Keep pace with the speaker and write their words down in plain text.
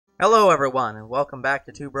Hello everyone, and welcome back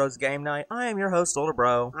to Two Bros Game Night. I am your host, Older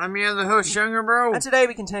Bro. I'm your other host, Younger Bro. And today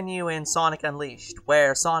we continue in Sonic Unleashed,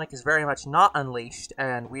 where Sonic is very much not unleashed,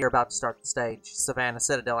 and we are about to start the stage, Savannah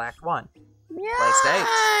Citadel Act 1. Play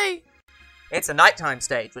stage. It's a nighttime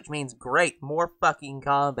stage, which means great, more fucking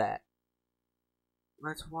combat.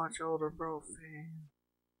 Let's watch Older Bro fan.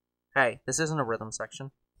 Hey, this isn't a rhythm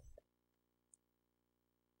section.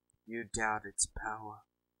 You doubt its power.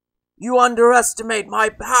 You underestimate my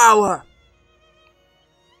power!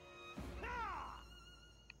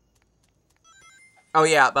 Oh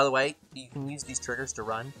yeah, by the way, you can use these triggers to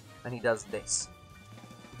run, and he does this.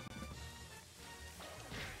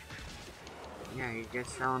 Yeah, he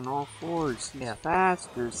gets on all fours. He's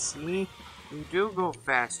faster, see? You do go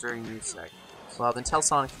faster in these seconds. Well, then tell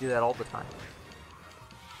Sonic to do that all the time.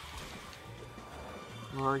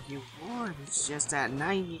 Well, you would. It's just at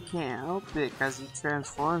night you can't help it, because he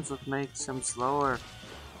transforms, which makes him slower.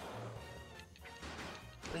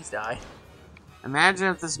 Please die. Imagine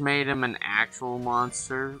if this made him an actual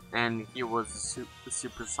monster, and he was a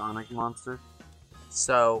supersonic monster.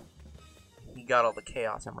 So, he got all the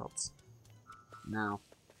Chaos Emeralds. No.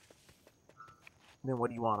 Then what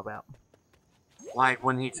do you want about? Like,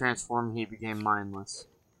 when he transformed, he became mindless.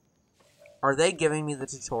 Are they giving me the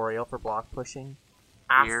tutorial for block pushing?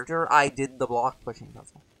 Here. After I did the block pushing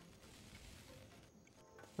puzzle.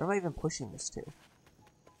 Where am I even pushing this to?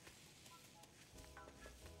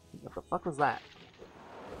 What the fuck was that?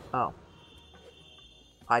 Oh.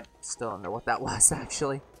 I still don't know what that was,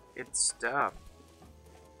 actually. It's stuff.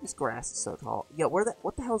 This grass is so tall. Yeah,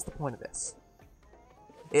 what the hell is the point of this?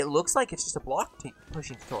 It looks like it's just a block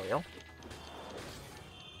pushing tutorial.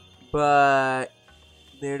 But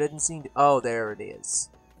there didn't seem to... Oh, there it is.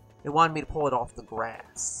 It wanted me to pull it off the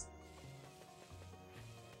grass.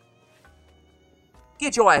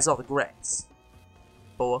 Get your ass off the grass,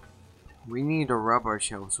 boy. We need to rub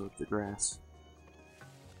ourselves with the grass.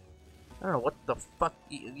 I don't know what the fuck.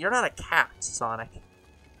 You're not a cat, Sonic.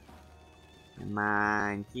 Come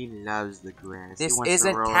on, he loves the grass. This he wants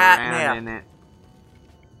isn't to roll catnip. around in it.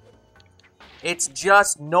 It's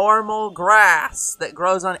just normal grass that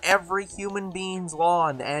grows on every human being's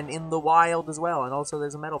lawn and in the wild as well. And also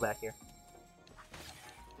there's a medal back here.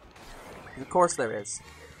 Of course there is.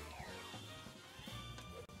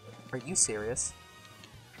 Are you serious?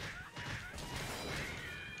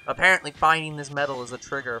 Apparently finding this medal is a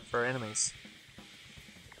trigger for enemies.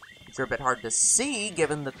 Which are a bit hard to see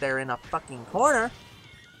given that they're in a fucking corner.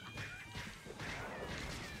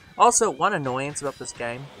 Also, one annoyance about this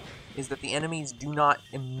game is that the enemies do not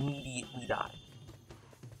immediately die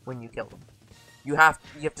when you kill them. You have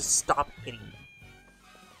to stop hitting them.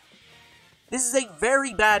 This is a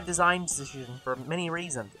very bad design decision for many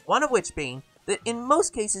reasons. One of which being that in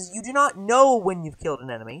most cases you do not know when you've killed an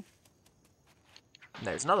enemy. And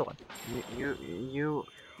there's another one. You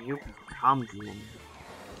become the enemy.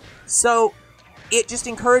 So it just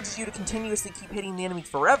encourages you to continuously keep hitting the enemy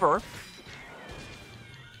forever.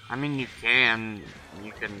 I mean, you can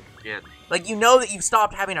get... Like, you know that you've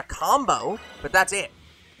stopped having a combo, but that's it.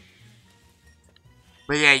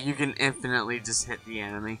 But yeah, you can infinitely just hit the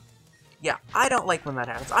enemy. Yeah, I don't like when that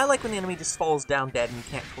happens. I like when the enemy just falls down dead and you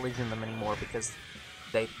can't collision them anymore because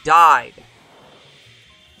they've died.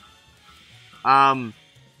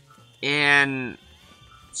 In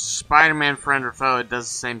Spider-Man Friend or Foe, it does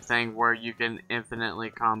the same thing where you can infinitely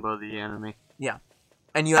combo the enemy. Yeah.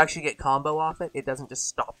 And you actually get combo off it? It doesn't just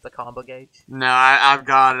stop the combo gauge? No, I've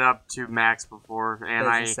got it up to max before, and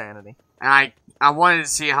That's insanity. And I wanted to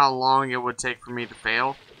see how long it would take for me to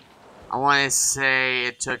fail. I want to say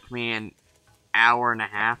it took me an hour and a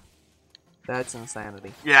half. That's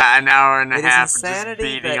insanity. Yeah, an hour and a half just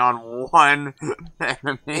insanity beating on one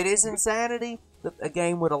enemy. It is insanity that a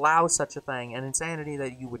game would allow such a thing, and insanity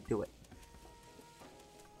that you would do it.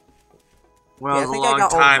 Well, yeah, it was a long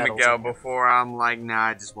time ago before I'm like, nah,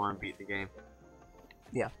 I just want to beat the game.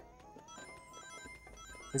 Yeah.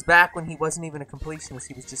 It was back when he wasn't even a completionist,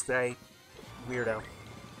 he was just a weirdo.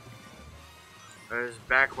 It was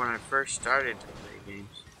back when I first started to play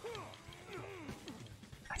games.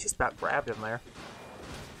 I just about grabbed him there.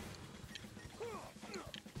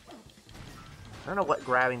 I don't know what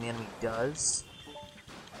grabbing the enemy does.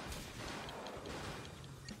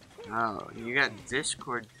 Oh, you got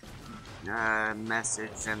Discord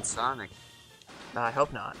message and Sonic. I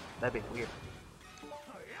hope not. That'd be weird.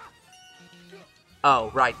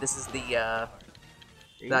 Oh, right. This is the,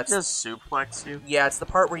 That's just suplex you? Yeah, it's the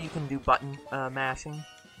part where you can do button mashing.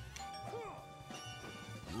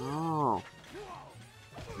 Oh.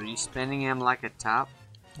 Were you spinning him like a top?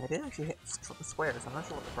 I did actually hit squares. I'm not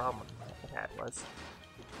sure what the problem with that was.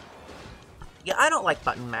 Yeah, I don't like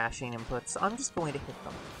button mashing inputs, so I'm just going to hit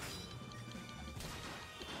them.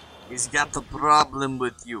 He's got the problem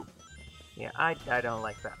with you. Yeah, I don't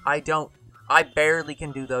like that. I barely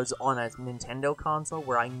can do those on a Nintendo console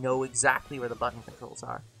where I know exactly where the button controls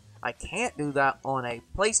are. I can't do that on a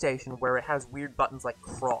PlayStation where it has weird buttons like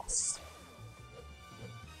cross.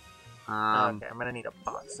 Okay, I'm gonna need a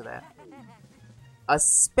box for that. A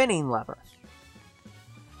spinning lever.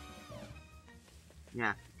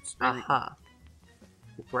 Yeah. Aha.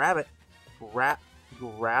 Grab it.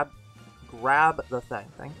 Grab the thing.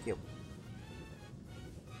 Thank you.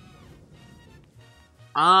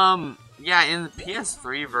 Yeah, in the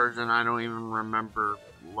PS3 version, I don't even remember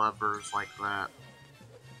levers like that.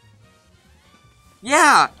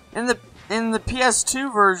 Yeah, in the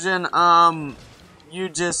PS2 version, you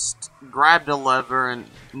just grabbed a lever and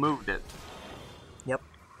moved it. Yep.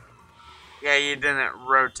 Yeah, you didn't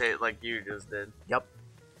rotate like you just did. Yep.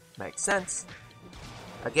 Makes sense.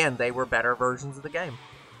 Again, they were better versions of the game.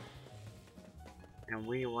 And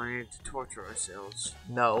we wanted to torture ourselves.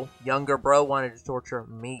 No, younger bro wanted to torture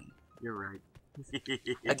me. You're right.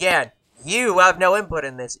 Again, you have no input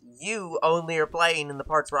in this. You only are playing in the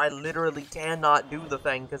parts where I literally cannot do the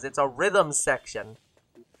thing because it's a rhythm section.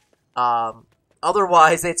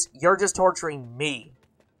 Otherwise, you're just torturing me.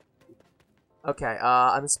 Okay,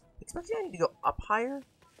 I'm expecting I need to go up higher.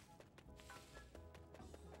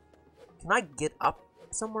 Can I get up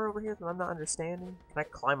somewhere over here that I'm not understanding? Can I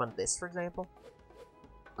climb on this, for example?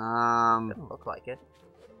 Doesn't look like it.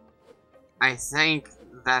 I think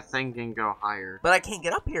that thing can go higher. But I can't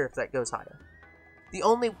get up here if that goes higher.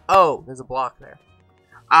 Oh, there's a block there.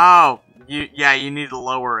 Oh, you need to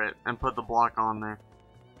lower it and put the block on there.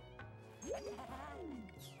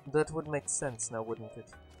 That would make sense now, wouldn't it?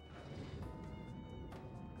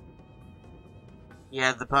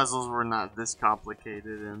 Yeah, the puzzles were not this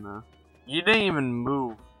complicated in the... You didn't even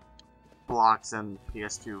move blocks in the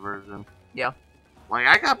PS2 version. Yeah. Like,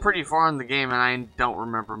 I got pretty far in the game and I don't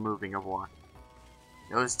remember moving a block.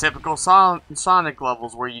 It was typical Sonic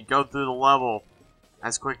levels where you go through the level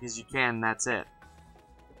as quick as you can and that's it.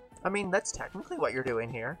 I mean, that's technically what you're doing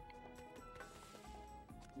here.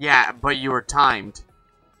 Yeah, but you were timed.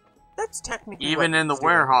 That's technically even in the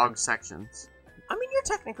werehog sections. I mean, you're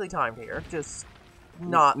technically timed here, just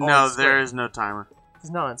not on No, screen. there is no timer. It's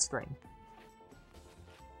not on screen.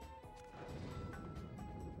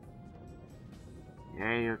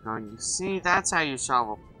 There you go. You see, that's how you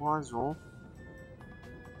solve a puzzle.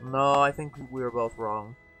 No, I think we were both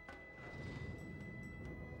wrong.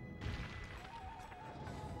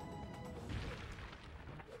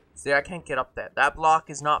 See, I can't get up there. That block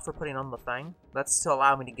is not for putting on the thing. That's to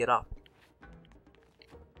allow me to get up.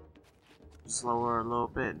 Slower a little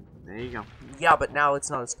bit. There you go. Yeah, but now it's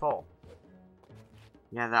not as tall.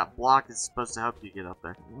 Yeah, that block is supposed to help you get up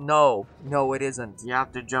there. No, it isn't. You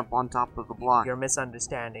have to jump on top of the block. You're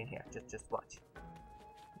misunderstanding here. Just watch.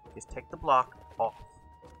 Just take the block off.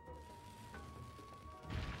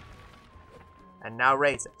 And now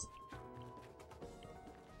raise it.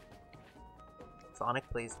 Sonic,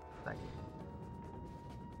 please. Thank you.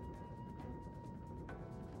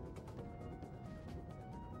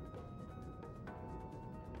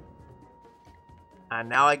 And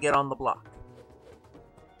now I get on the block.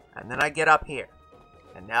 And then I get up here.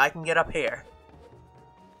 And now I can get up here.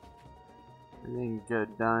 Everything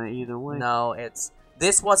good done either way. No,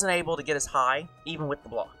 this wasn't able to get as high, even with the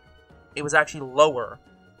block. It was actually lower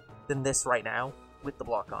than this right now, with the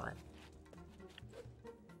block on it.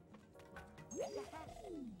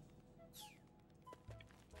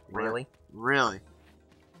 Really? Really?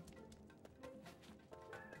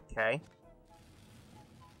 Okay.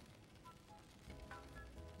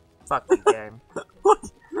 Fuck you, game.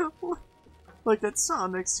 Look at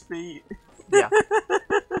Sonic's feet. Yeah.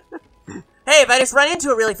 Hey, if I just run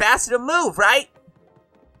into it really fast, it'll move, right?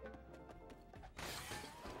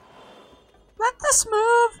 Let this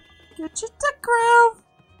move. Get you to groove.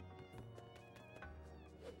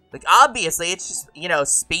 Like, obviously, it's just,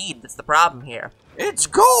 speed that's the problem here. It's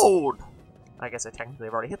gold. I guess I technically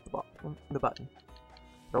have already hit the button.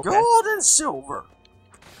 Okay. Gold and silver.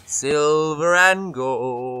 Silver and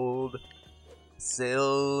gold.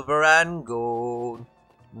 Silver and gold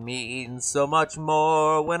means so much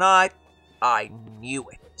more when I knew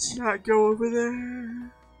it. Not go over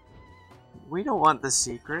there. We don't want the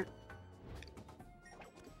secret.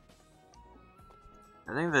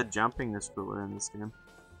 I think the jumping is cooler in this game.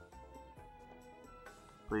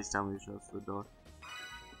 Please tell me it shows the door.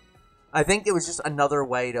 I think it was just another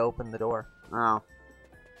way to open the door. Oh.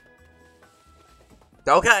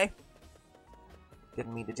 Okay.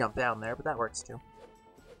 Didn't mean to jump down there, but that works too.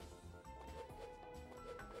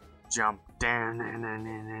 jump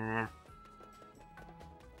down.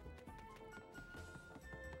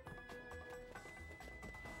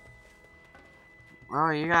 Oh,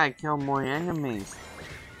 you gotta kill more enemies.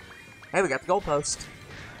 Hey, we got the goalpost.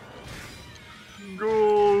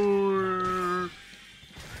 Goal!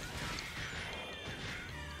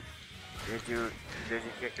 Did you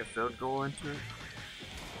kick a field goal into it?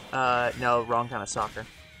 No, wrong kind of soccer.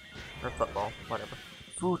 Or football, whatever.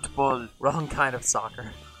 Football. Wrong kind of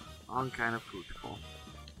soccer. Wrong kind of football.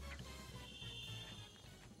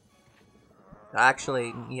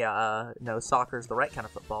 Actually, yeah, no, soccer's the right kind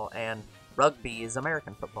of football, and rugby is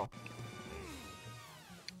American football.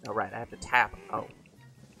 Oh, right, I have to tap. Oh.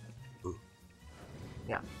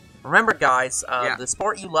 Yeah. Remember, guys, the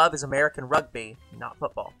sport you love is American rugby, not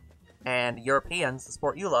football. And Europeans, the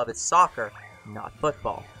sport you love is soccer, not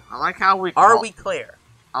football. I like how we Are we clear?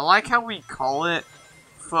 I like how we call it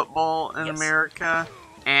football in America,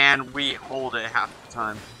 and we hold it half the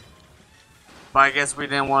time. But I guess we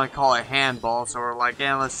didn't want to call it handball, so we're like,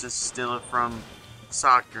 yeah, let's just steal it from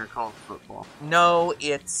soccer and call it football. No,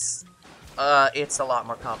 it's a lot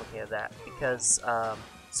more complicated than that, because,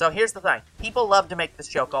 so here's the thing. People love to make this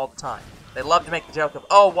joke all the time. They love to make the joke of,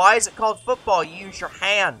 oh, why is it called football? You use your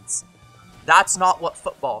hands. That's not what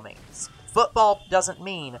football means. Football doesn't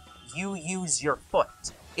mean you use your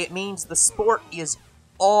foot. It means the sport is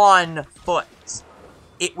on foot.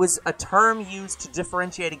 It was a term used to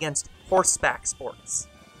differentiate against horseback sports.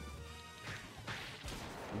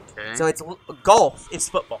 Okay. So golf is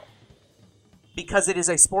football. Because it is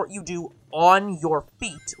a sport you do on your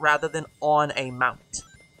feet rather than on a mount.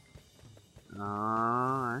 Oh,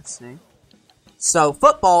 I see. So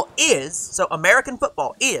American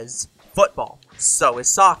football is football. So is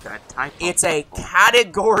soccer. It's a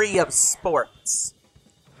category of sports.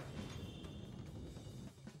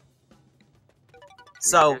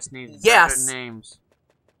 So, yes. Names.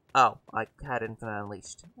 Oh, I had Infinite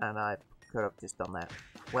Unleashed, and I could have just done that.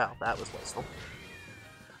 Well, that was wasteful.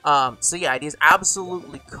 So yeah, it is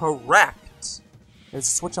absolutely correct. There's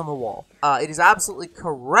a switch on the wall. It is absolutely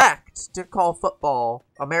correct to call football,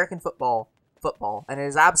 American football, football. And it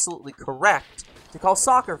is absolutely correct to call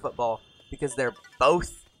soccer football, because they're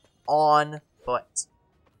both on foot.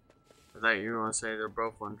 I thought you were going to say they're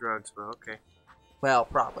both on drugs, but okay. Well,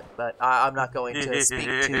 probably, but I'm not going to speak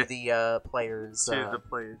to the players. To the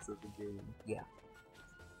players of the game. Yeah.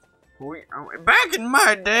 Back in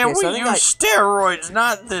my day, we used steroids,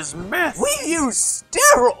 not this meth. We use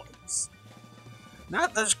steroids!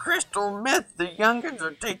 Not this crystal meth the youngins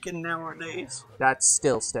are taking nowadays. That's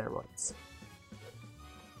still steroids.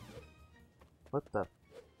 What the?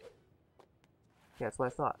 Yeah, that's what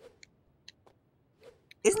I thought.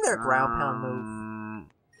 Isn't there a ground pound move?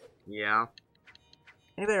 Yeah.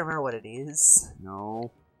 Anybody remember what it is?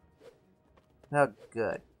 No. Oh,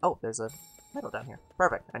 good. Oh, there's a medal down here.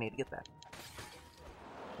 Perfect. I need to get that.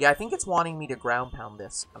 Yeah, I think it's wanting me to ground pound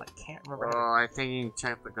this, but I can't remember. Well, I think you can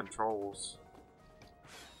check the controls.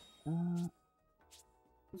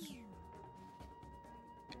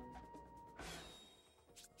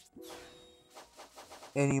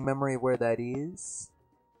 Any memory of where that is?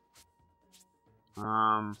 Is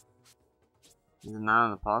it not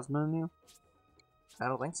on the pause menu? I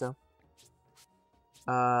don't think so.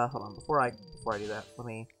 Hold on. Before I do that, let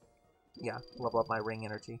me, level up my ring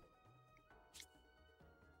energy.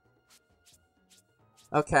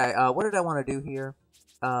 Okay. What did I want to do here?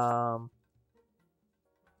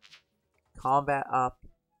 Combat up.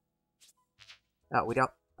 Oh, we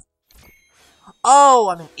don't. Oh,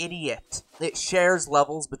 I'm an idiot. It shares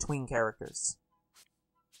levels between characters.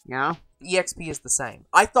 Yeah? The EXP is the same.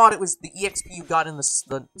 I thought it was the EXP you got in the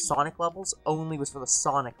Sonic levels only was for the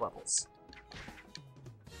Sonic levels.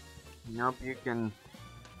 Nope, you can...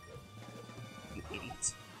 You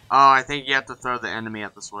idiot. Oh, I think you have to throw the enemy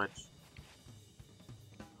at the switch.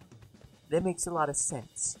 That makes a lot of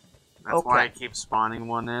sense. That's why I keep spawning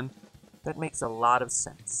one in. That makes a lot of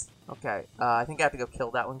sense. Okay, I think I have to go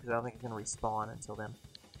kill that one because I don't think it's going to respawn until then.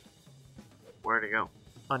 Where'd it go?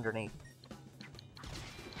 Underneath.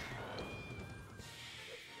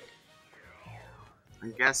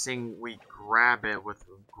 I'm guessing we grab it with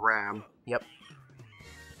grab. Yep.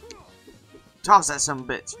 Toss that some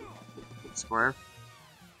bitch. Square.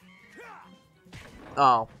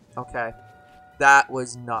 Oh, okay. That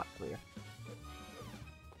was not clear.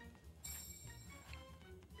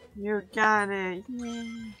 You got it. Yeah.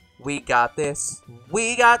 We got this.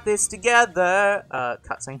 We got this together.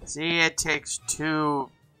 Cutscene. See, it takes two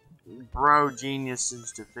bro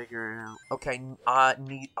geniuses to figure it out. Okay,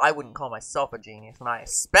 I wouldn't call myself a genius, and I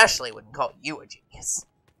especially wouldn't call you a genius.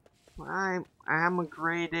 I'm a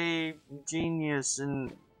grade A genius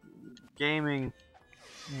in gaming.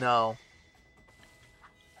 No.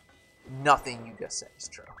 Nothing you just said is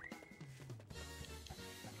true.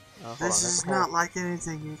 This is not like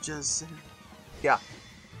anything you just said. Yeah.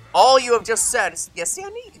 All you have just said is... Yeah, see, I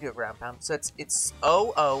knew you could do a ground pound. So it's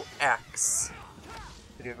OOX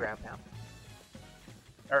to do a ground pound.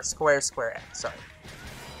 Or square X, sorry.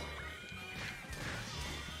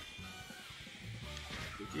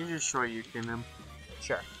 Did you just show you can him?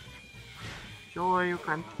 Sure. Sure you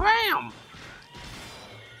can. BAM!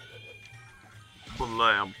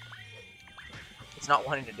 Blam. It's not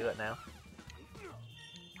wanting to do it now.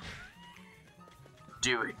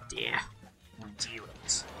 Do it, dear. Do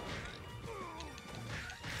it.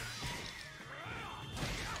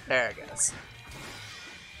 There it goes.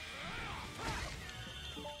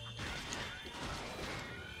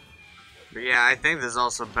 But yeah, I think there's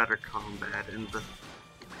also better combat in the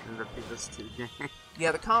PS2 game.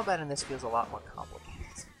 Yeah, the combat in this feels a lot more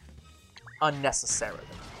complicated. Unnecessarily.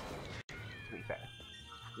 To be fair.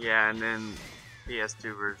 Yeah, and then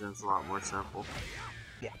PS2 version's a lot more simple.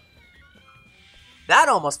 Yeah. That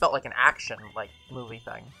almost felt like an action, like, movie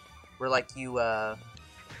thing. Where, like, you,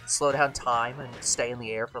 slow down time and stay in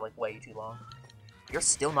the air for, like, way too long. You're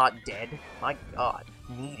still not dead? My god.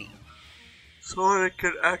 Needy. Sonic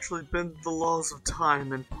could actually bend the laws of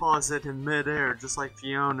time and pause it in midair, just like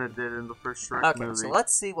Fiona did in the first Shrek movie. Okay, so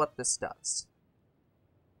let's see what this does.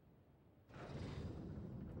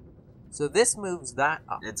 So this moves that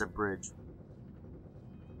up. It's a bridge.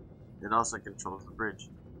 It also controls the bridge.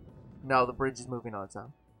 No, the bridge is moving on its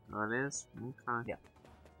own. Oh, it is? Okay. Yeah.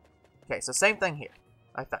 Okay, so same thing here,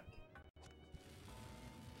 I think.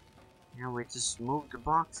 Yeah, we just move the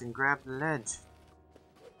box and grab the ledge.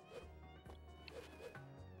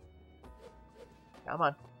 Come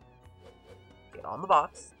on. Get on the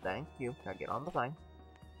box. Thank you. Now get on the thing.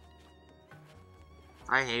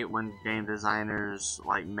 I hate when game designers,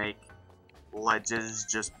 like, make ledges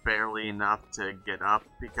just barely enough to get up,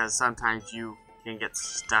 because sometimes you can get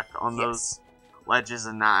stuck on those ledges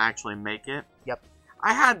and not actually make it. Yep.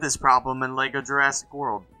 I had this problem in LEGO Jurassic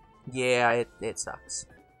World. Yeah, it sucks.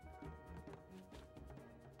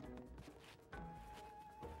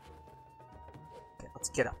 Okay, let's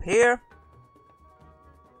get up here.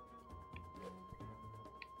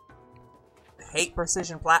 I hate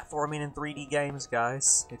precision platforming in 3D games,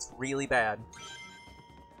 guys. It's really bad.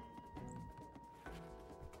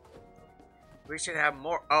 We should have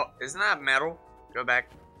more. Oh, isn't that metal? Go back.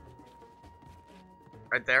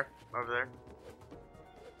 Right there. Over there.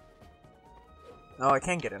 Oh, I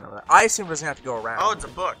can get in over there. I assume it doesn't have to go around. Oh, it's a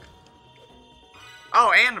book.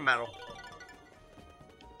 Oh, and a metal.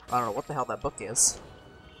 I don't know what the hell that book is.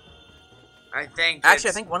 I think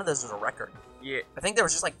Actually, I think one of those is a record. Yeah. I think there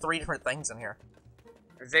was just like 3 different things in here.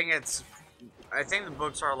 I think the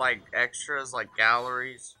books are like extras, like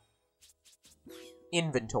galleries.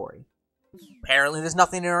 Inventory. Apparently there's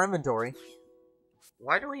nothing in our inventory.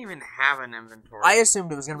 Why do we even have an inventory? I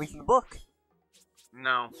assumed it was going to be from the book.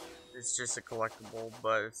 No. It's just a collectible,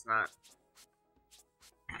 but it's not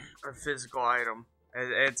a physical item.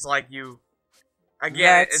 It's like you...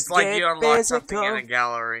 Again, it's like you unlock something in a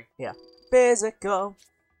gallery. Yeah. Physical.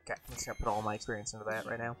 Okay, I'm just going to put all my experience into that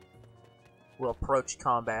right now. We'll approach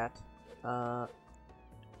combat.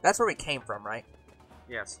 That's where we came from, right?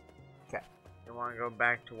 Yes. Okay. You want to go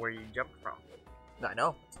back to where you jumped from. I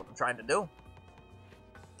know. That's what I'm trying to do.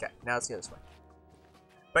 Okay, now let's go this way.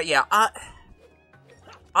 But yeah,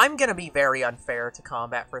 I'm gonna be very unfair to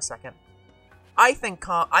combat for a second. I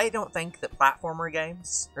don't think that platformer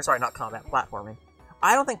games... Or sorry, not combat, platforming.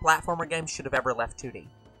 I don't think platformer games should have ever left 2D.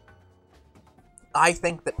 I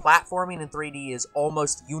think that platforming in 3D is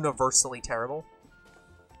almost universally terrible.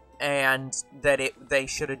 And that they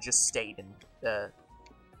should have just stayed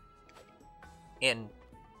in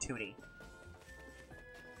 2D.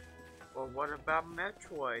 Well, what about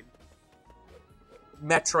Metroid?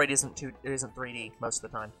 Metroid isn't 3D most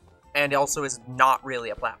of the time. And also is not really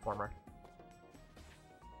a platformer.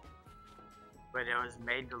 But it was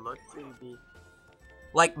made to look 3D.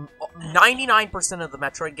 Like, 99% of the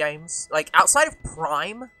Metroid games, like, outside of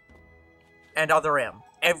Prime and Other M,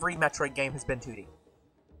 every Metroid game has been 2D.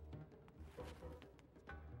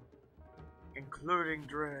 Including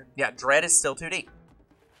Dread. Yeah, Dread is still 2D.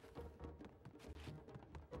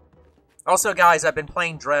 Also, guys, I've been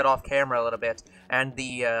playing Dread off camera a little bit, and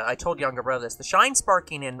I told younger brother this, the shine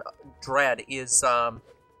sparking in Dread is,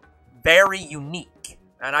 very unique.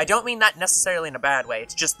 And I don't mean that necessarily in a bad way,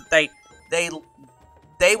 it's just that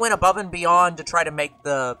they went above and beyond to try to make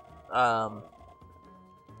the,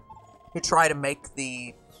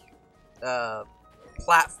 the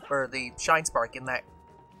Shine Spark in that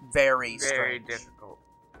very strange. difficult.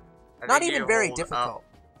 Not even very difficult.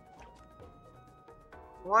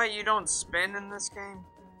 Why, you don't spin in this game?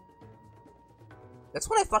 That's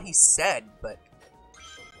what I thought he said, but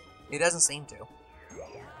he doesn't seem to.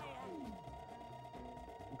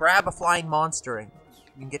 Grab a flying monster and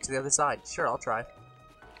you can get to the other side. Sure, I'll try.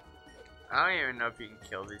 I don't even know if you can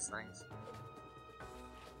kill these things.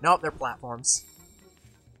 Nope, they're platforms.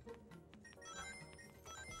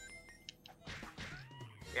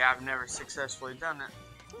 Yeah, I've never successfully done it.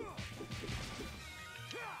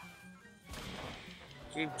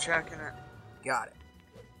 Keep checking it. Got it.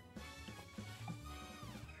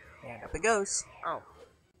 And up it goes. Oh.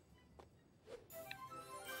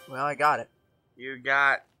 Well, I got it. You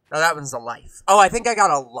got... Oh, that one's a life. Oh, I think I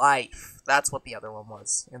got a life. That's what the other one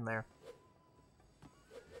was in there.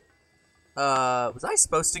 Was I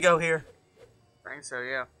supposed to go here? I think so,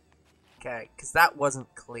 yeah. Okay, because that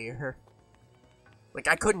wasn't clear. Like,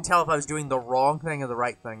 I couldn't tell if I was doing the wrong thing or the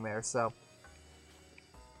right thing there, so...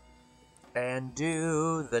 And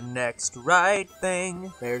do the next right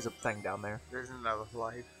thing. There's a thing down there. There's another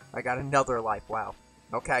life. I got another life, wow.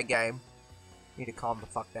 Okay, game. Need to calm the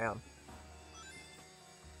fuck down.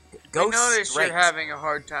 Go I noticed straight. you're having a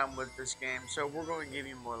hard time with this game, so we're going to give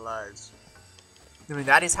you more lives. I mean,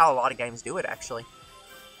 that is how a lot of games do it, actually.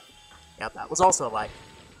 Yep, that was also a life.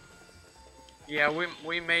 Yeah,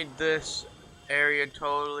 we made this area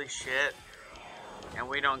totally shit, and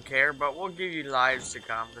we don't care, but we'll give you lives to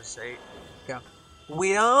compensate. Yeah.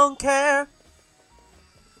 We don't care.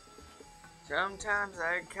 Sometimes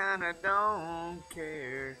I kinda don't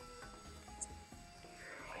care.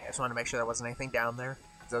 I just wanted to make sure there wasn't anything down there.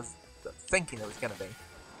 'Cause I was thinking there was gonna be.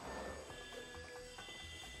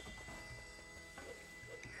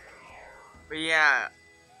 But yeah,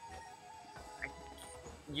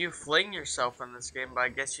 you fling yourself in this game, but I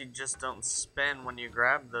guess you just don't spin when you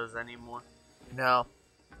grab those anymore. No.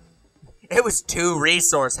 It was too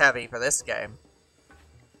resource heavy for this game.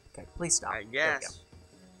 Okay, please stop. I guess.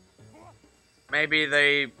 Maybe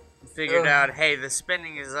they figured out, hey, the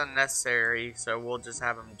spinning is unnecessary, so we'll just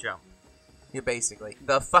have them jump. Yeah, basically.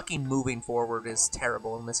 The fucking moving forward is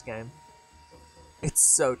terrible in this game. It's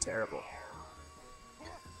so terrible.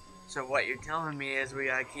 So what you're telling me is we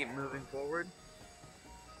gotta keep moving forward?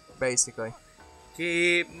 Basically.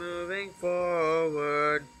 Keep moving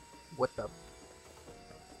forward. What the...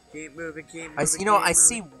 Keep moving, keep moving, I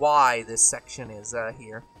see why this section is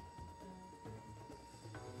here.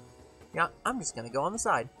 Yeah, I'm just gonna go on the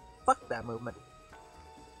side. Fuck that movement.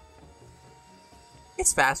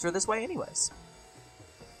 It's faster this way anyways.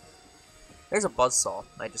 There's a buzzsaw,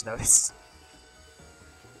 I just noticed.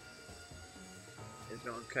 It's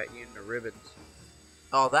gonna cut you into ribbons.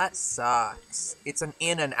 Oh, that sucks. It's an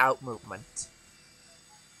in and out movement.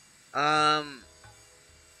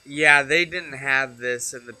 Yeah, they didn't have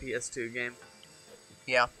this in the PS2 game.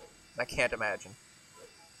 Yeah, I can't imagine.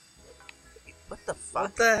 What the fuck?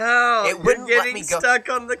 What the hell? It wouldn't You're let getting me go. stuck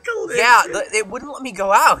on the collision. Yeah, it wouldn't let me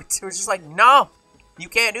go out. It was just like, no, you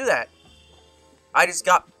can't do that. I just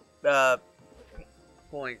got,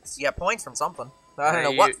 points. yeah, points from something. I don't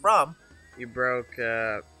know what from. You broke,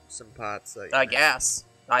 some pots. That I guess.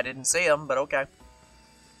 I didn't see them, but okay.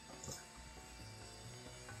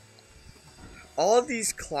 All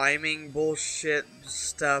these climbing bullshit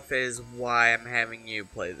stuff is why I'm having you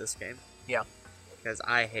play this game. Yeah. Because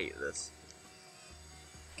I hate this.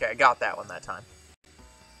 Okay, I got that one that time.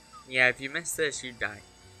 Yeah, if you miss this, you die.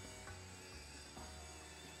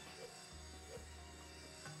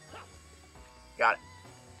 Got it.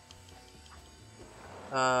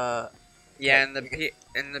 Yeah, in the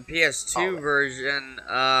PS2 version,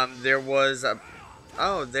 there was a...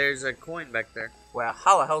 Oh, there's a coin back there. Well,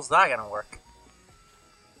 how the hell's that gonna work?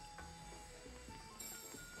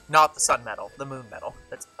 Not the sun medal, the moon medal.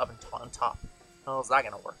 That's up on top. How is that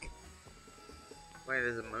gonna work? Wait,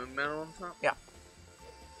 there's a moon medal on top? Yeah.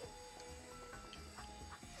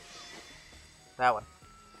 That one.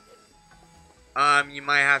 You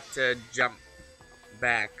might have to jump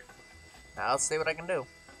back. I'll see what I can do.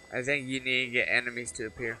 I think you need to get enemies to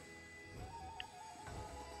appear.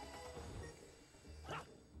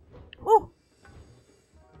 Woo!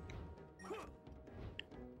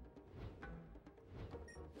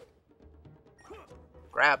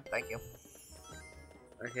 Grab, thank you.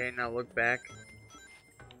 Okay, now look back.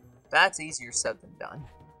 That's easier said than done.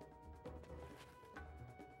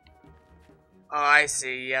 Oh, I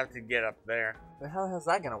see. You have to get up there. How the hell's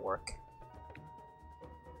that gonna work?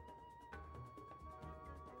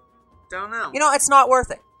 Don't know. You know, it's not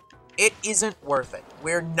worth it. It isn't worth it.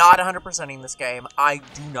 We're not 100%ing this game. I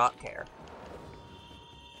do not care.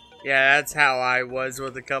 Yeah, that's how I was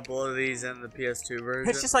with a couple of these in the PS2 version.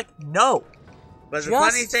 It's just like, no. But the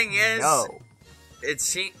funny thing is, no.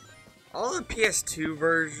 All the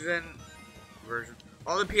PS2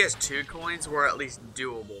 all the PS2 coins were at least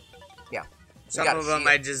doable. Yeah. Some of them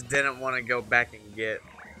I just didn't want to go back and get.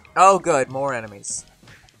 Oh, good. More enemies.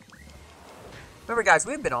 Remember, guys,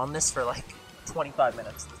 we've been on this for like 25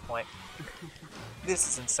 minutes at this point. This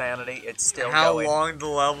is insanity. It's still going. How long the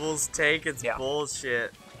levels take, it's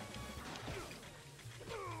bullshit.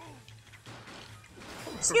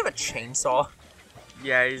 Does he have a chainsaw?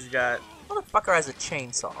 Yeah, he's got... Motherfucker has a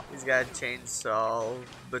chainsaw. He's got a chainsaw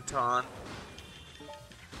baton.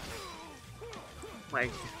 My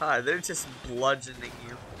god, they're just bludgeoning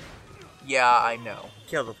you. Yeah, I know.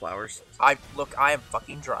 Kill the flowers. Look, I am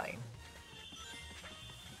fucking trying.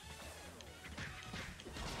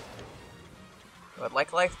 I'd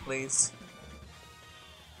like life, please.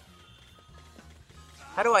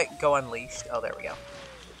 How do I go unleashed? Oh, there we go.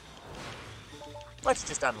 Let's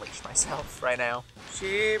just unleash myself right now.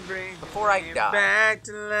 She brings before I die. Back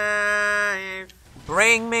to life.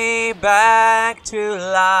 Bring me back to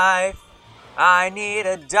life. I need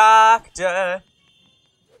a doctor.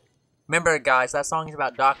 Remember, guys, that song is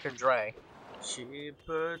about Dr. Dre. She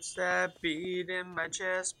puts that beat in my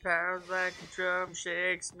chest, pounds like a drum,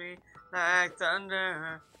 shakes me like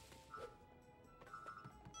thunder.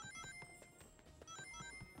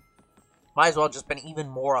 Might as well just been even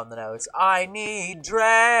more on the nose. I need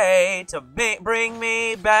Dre to bring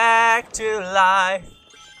me back to life.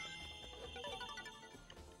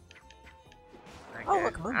 Okay. Oh,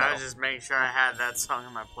 look, Mundo. I was just making sure I had that song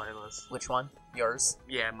in my playlist. Which one? Yours?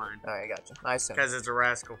 Yeah, mine. Alright, gotcha. I assume. Because it's a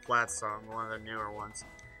Rascal Flatts song, one of the newer ones.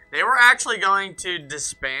 They were actually going to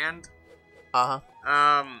disband. Uh-huh.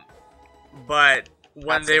 But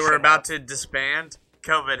when they were about to disband,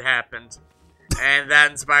 COVID happened. And that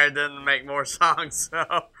inspired them to make more songs, so...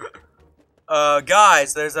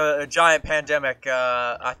 Guys, there's a giant pandemic.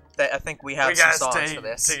 I think we have some songs for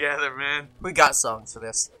this. Together, man. We got songs for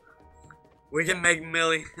this. We can make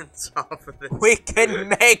millions off of this. We can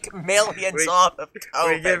make millions off of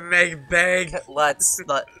COVID. We can make bank. Let's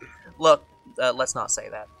not say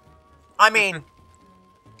that. I mean,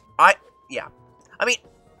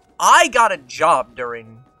 I got a job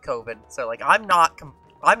during COVID, so like I'm not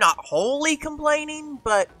wholly complaining,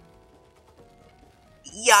 but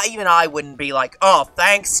yeah, even I wouldn't be like, oh,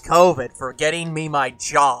 thanks COVID for getting me my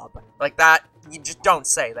job. Like that, you just don't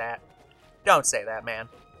say that. Don't say that, man.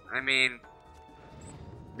 I mean,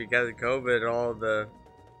 because of COVID,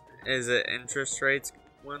 interest rates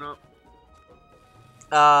went up?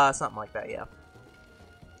 Something like that, yeah.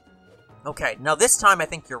 Okay, now this time I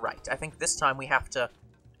think you're right. I think this time we have to,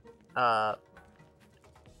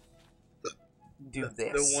 do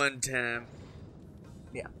this. The one time.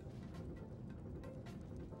 Yeah.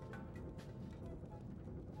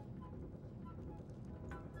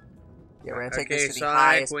 Yeah, we're gonna take this to the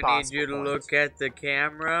highest Sonic, we need you to look at the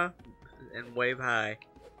camera and wave high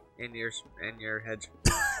in your head.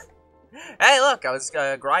 Hey, look, I was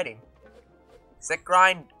grinding. Sick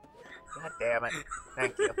grind. God damn it.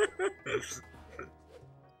 Thank you.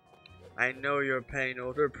 I know your pain,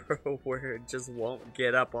 older bro, where it just won't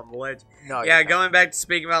get up on the ledge. No, yeah, going back to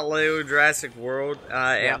speaking about Lego Jurassic World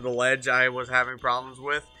and the ledge I was having problems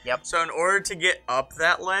with. Yep. So in order to get up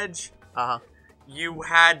that ledge, uh-huh, you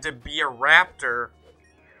had to be a raptor,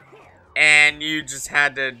 and you just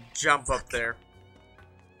had to jump up there.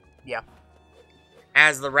 Yeah.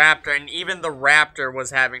 As the raptor, and even the raptor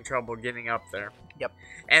was having trouble getting up there. Yep.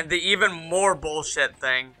 And the even more bullshit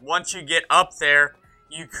thing, once you get up there,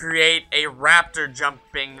 you create a raptor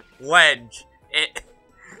jumping ledge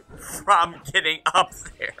from getting up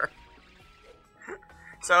there.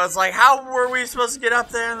 So it's like, how were we supposed to get up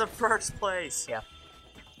there in the first place? Yeah.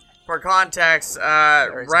 For context,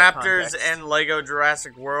 raptors in Lego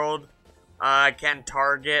Jurassic World can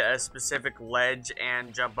target a specific ledge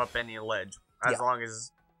and jump up any ledge. As long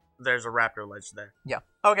as there's a raptor ledge there. Yeah.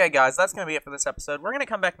 Okay, guys, that's going to be it for this episode. We're going to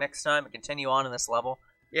come back next time and continue on in this level.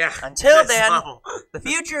 Yeah. Until then, the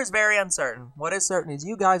future is very uncertain. What is certain is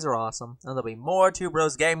you guys are awesome, and there'll be more Two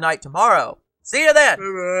Bros Game Night tomorrow. See you then!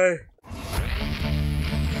 Bye-bye.